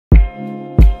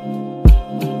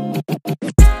What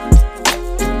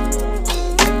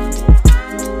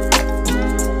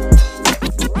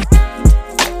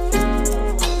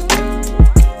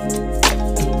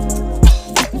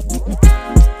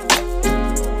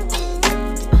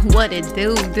it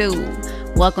do?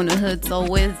 Welcome to HoodSoul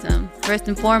Wisdom. First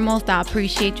and foremost, I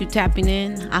appreciate you tapping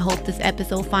in. I hope this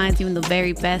episode finds you in the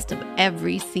very best of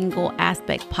every single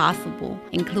aspect possible,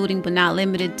 including but not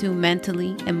limited to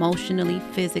mentally, emotionally,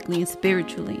 physically, and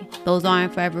spiritually. Those are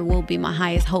and forever will be my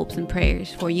highest hopes and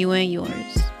prayers for you and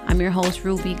yours. I'm your host,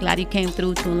 Ruby. Glad you came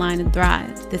through to Align and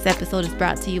Thrive. This episode is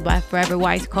brought to you by Forever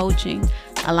Wise Coaching.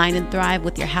 Align and thrive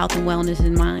with your health and wellness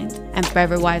in mind. And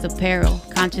Forever Wise Apparel,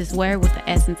 conscious wear with the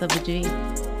essence of a G.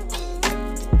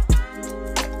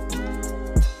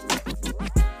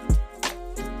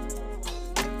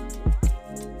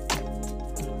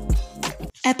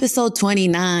 Episode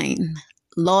 29,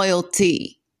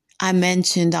 Loyalty. I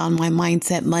mentioned on my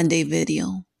Mindset Monday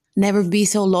video, never be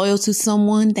so loyal to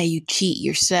someone that you cheat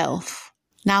yourself.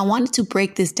 Now I wanted to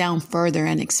break this down further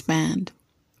and expand.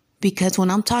 Because when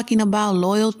I'm talking about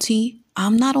loyalty,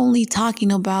 I'm not only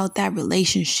talking about that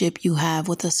relationship you have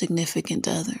with a significant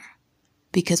other.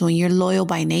 Because when you're loyal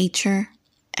by nature,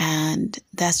 and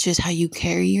that's just how you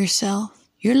carry yourself,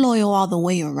 you're loyal all the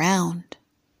way around.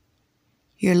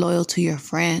 You're loyal to your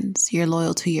friends. You're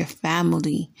loyal to your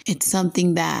family. It's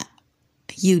something that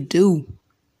you do.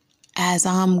 As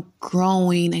I'm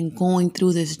growing and going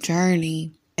through this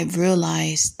journey, I've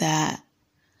realized that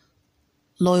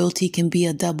loyalty can be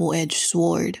a double-edged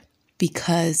sword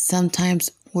because sometimes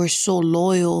we're so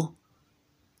loyal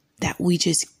that we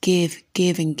just give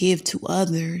to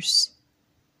others.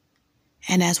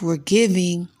 And as we're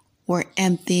giving, we're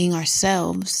emptying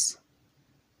ourselves.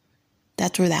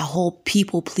 That's where that whole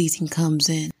people-pleasing comes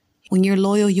in. When you're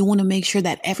loyal, you want to make sure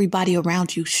that everybody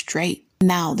around you is straight.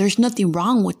 Now, there's nothing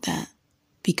wrong with that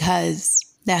because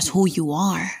that's who you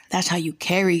are. That's how you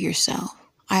carry yourself.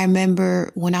 I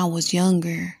remember when I was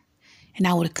younger and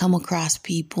I would come across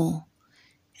people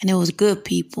and it was good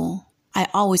people. I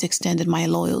always extended my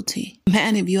loyalty.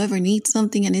 Man, if you ever need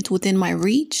something and it's within my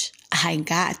reach, I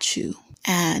got you.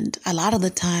 And a lot of the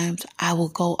times I will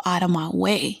go out of my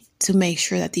way to make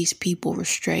sure that these people were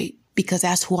straight because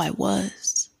that's who I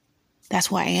was. That's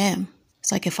who I am.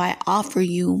 It's like if I offer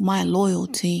you my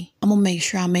loyalty, I'm going to make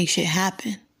sure I make shit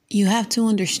happen. You have to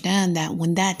understand that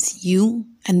when that's you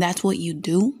and that's what you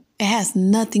do, it has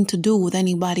nothing to do with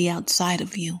anybody outside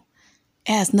of you.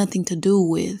 It has nothing to do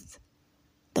with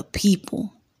the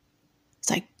people.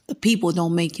 It's like the people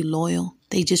don't make you loyal.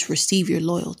 They just receive your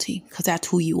loyalty because that's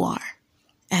who you are.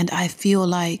 And I feel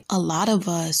like a lot of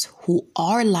us who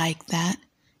are like that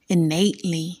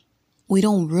innately, we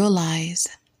don't realize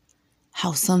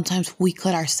how sometimes we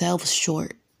cut ourselves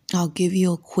short. I'll give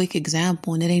you a quick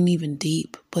example, and it ain't even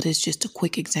deep, but it's just a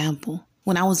quick example.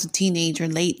 When I was a teenager,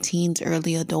 late teens,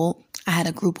 early adult, I had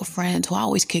a group of friends who I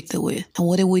always kicked it with. And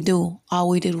what did we do? All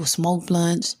we did was smoke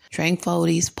blunts, drink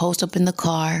 40s, post up in the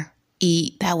car,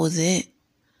 eat. That was it.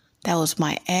 That was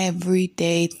my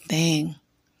everyday thing.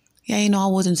 Yeah, I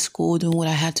was in school doing what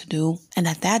I had to do. And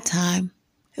at that time,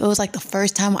 it was like the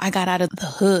first time I got out of the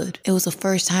hood. It was the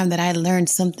first time that I learned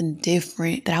something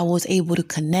different, that I was able to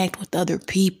connect with other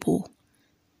people.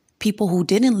 People who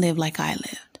didn't live like I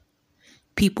lived.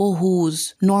 People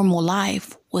whose normal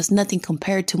life was nothing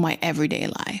compared to my everyday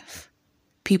life.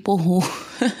 People who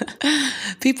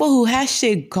had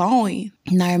shit going.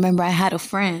 And I remember I had a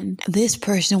friend. This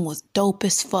person was dope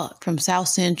as fuck from South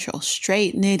Central,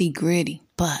 straight nitty gritty.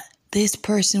 But this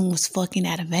person was fucking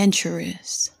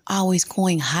adventurous. Always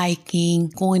going hiking,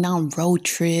 going on road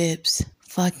trips,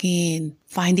 fucking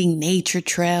finding nature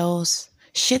trails.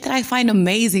 Shit that I find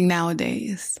amazing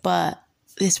nowadays. But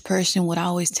this person would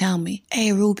always tell me,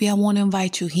 hey, Ruby, I want to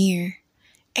invite you here.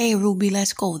 Hey, Ruby,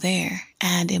 let's go there.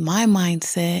 And in my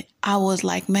mindset, I was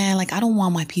like, man, I don't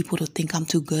want my people to think I'm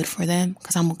too good for them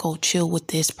because I'm going to go chill with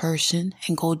this person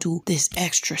and go do this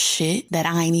extra shit that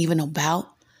I ain't even about.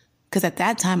 Because at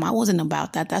that time, I wasn't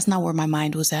about that. That's not where my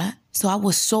mind was at. So I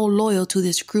was so loyal to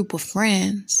this group of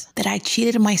friends that I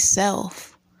cheated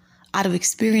myself out of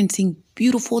experiencing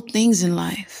beautiful things in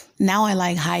life. Now I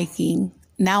like hiking.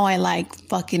 Now I like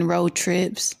fucking road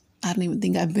trips. I don't even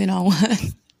think I've been on one.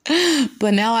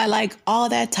 But now I like all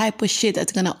that type of shit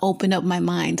that's going to open up my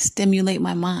mind, stimulate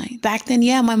my mind. Back then,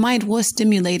 yeah, my mind was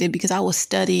stimulated because I was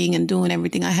studying and doing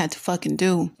everything I had to fucking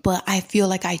do. But I feel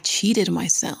like I cheated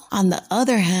myself. On the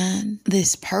other hand,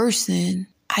 this person,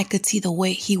 I could see the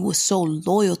way he was so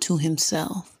loyal to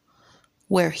himself,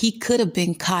 where he could have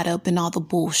been caught up in all the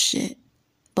bullshit.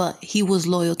 But he was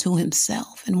loyal to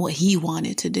himself and what he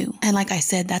wanted to do. And like I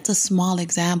said, that's a small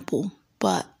example.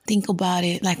 But think about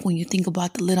it like when you think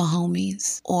about the little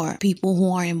homies or people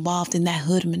who are involved in that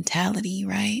hood mentality,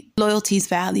 right? Loyalty is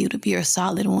valued if you're a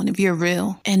solid one, if you're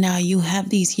real. And now you have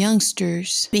these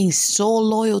youngsters being so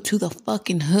loyal to the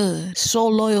fucking hood, so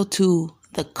loyal to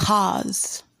the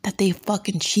cause, that they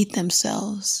fucking cheat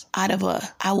themselves out of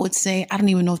I would say, I don't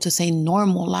even know if to say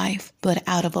normal life, but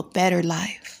out of a better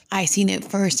life. I seen it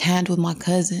firsthand with my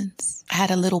cousins. I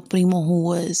had a little primo who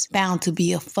was bound to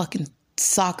be a fucking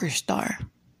soccer star.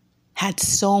 Had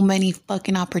so many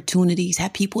fucking opportunities,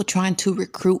 had people trying to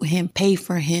recruit him, pay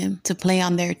for him to play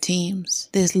on their teams.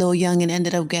 This little youngin'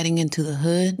 ended up getting into the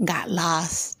hood, got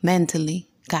lost mentally,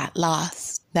 got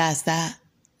lost. That's that.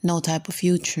 No type of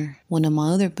future. One of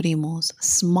my other primos,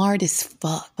 smart as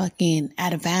fuck, fucking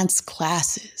advanced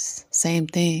classes, same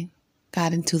thing.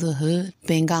 Got into the hood,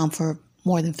 been gone for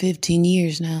more than 15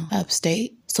 years now,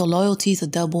 upstate. So loyalty is a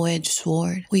double-edged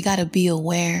sword. We gotta be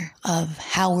aware of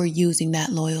how we're using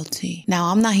that loyalty. Now,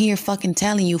 I'm not here fucking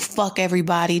telling you, fuck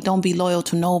everybody, don't be loyal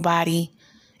to nobody.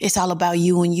 It's all about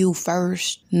you and you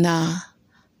first. Nah.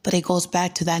 But it goes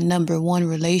back to that number one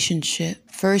relationship.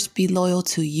 First, be loyal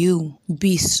to you.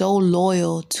 Be so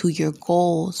loyal to your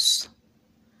goals,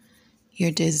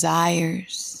 your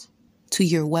desires, to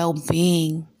your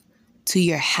well-being, to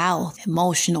your health,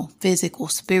 emotional, physical,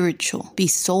 spiritual. Be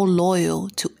so loyal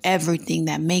to everything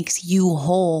that makes you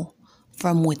whole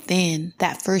from within,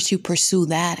 that first you pursue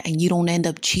that and you don't end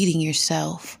up cheating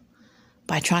yourself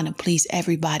by trying to please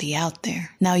everybody out there.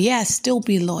 Now, yeah, still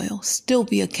be loyal, still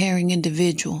be a caring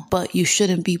individual, but you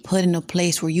shouldn't be put in a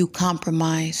place where you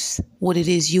compromise what it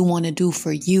is you want to do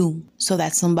for you so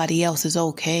that somebody else is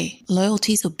okay.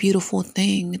 Loyalty is a beautiful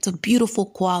thing. It's a beautiful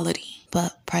quality,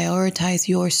 but prioritize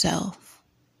yourself.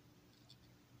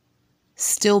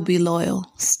 Still be loyal,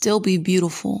 still be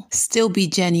beautiful, still be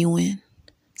genuine.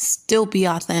 Still be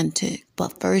authentic,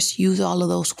 but first use all of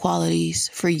those qualities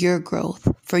for your growth,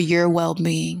 for your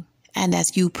well-being. And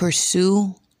as you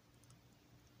pursue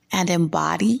and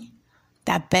embody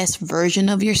that best version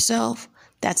of yourself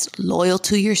that's loyal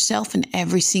to yourself in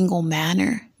every single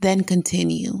manner, then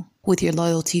continue with your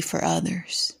loyalty for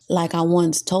others. Like I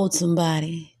once told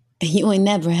somebody, you ain't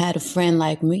never had a friend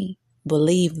like me.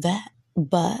 Believe that.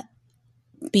 But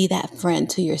be that friend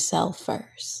to yourself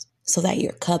first, so that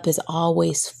your cup is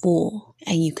always full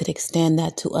and you could extend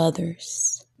that to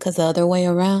others. Because the other way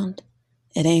around,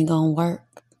 it ain't gonna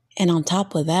work. And on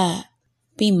top of that,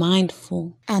 be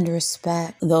mindful and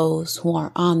respect those who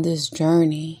are on this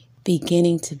journey,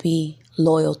 beginning to be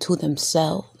loyal to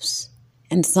themselves.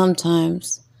 And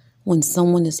sometimes when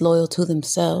someone is loyal to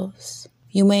themselves,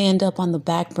 you may end up on the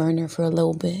back burner for a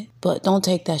little bit, but don't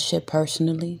take that shit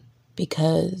personally,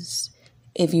 because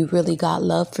if you really got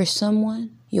love for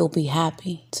someone, you'll be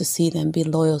happy to see them be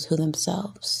loyal to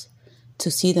themselves, to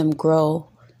see them grow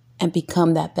and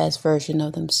become that best version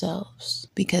of themselves.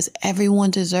 Because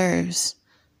everyone deserves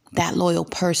that loyal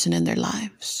person in their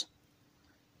lives.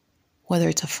 Whether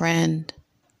it's a friend,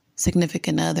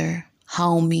 significant other,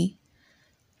 homie,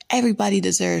 everybody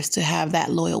deserves to have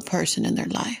that loyal person in their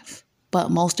life. But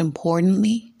most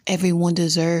importantly, everyone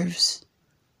deserves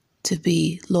to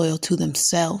be loyal to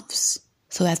themselves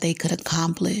so that they could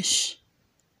accomplish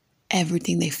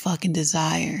everything they fucking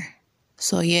desire.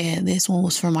 So yeah, this one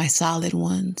was for my solid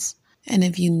ones. And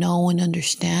if you know and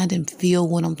understand and feel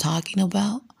what I'm talking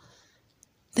about,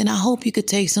 then I hope you could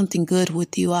take something good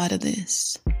with you out of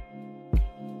this.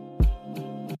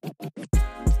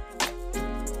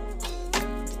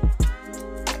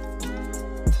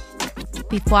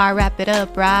 Before I wrap it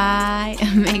up, right,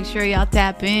 make sure y'all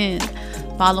tap in.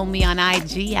 Follow me on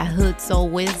IG at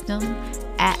HoodSoul Wisdom,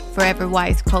 at Forever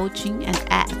Wise Coaching, and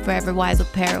at Forever Wise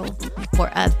Apparel for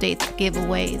updates,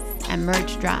 giveaways, and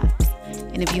merch drops.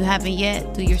 And if you haven't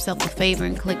yet, do yourself a favor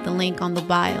and click the link on the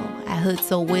bio at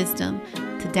HoodSoul Wisdom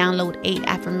to download 8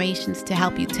 affirmations to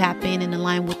help you tap in and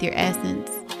align with your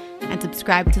essence. And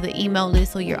subscribe to the email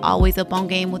list so you're always up on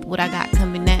game with what I got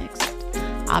coming next.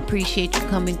 I appreciate you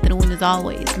coming through, and as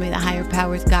always, may the higher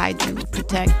powers guide you,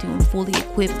 protect you, and fully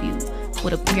equip you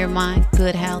with a pure mind,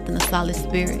 good health, and a solid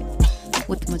spirit.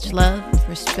 With much love,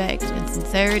 respect, and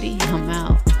sincerity, I'm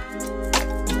out.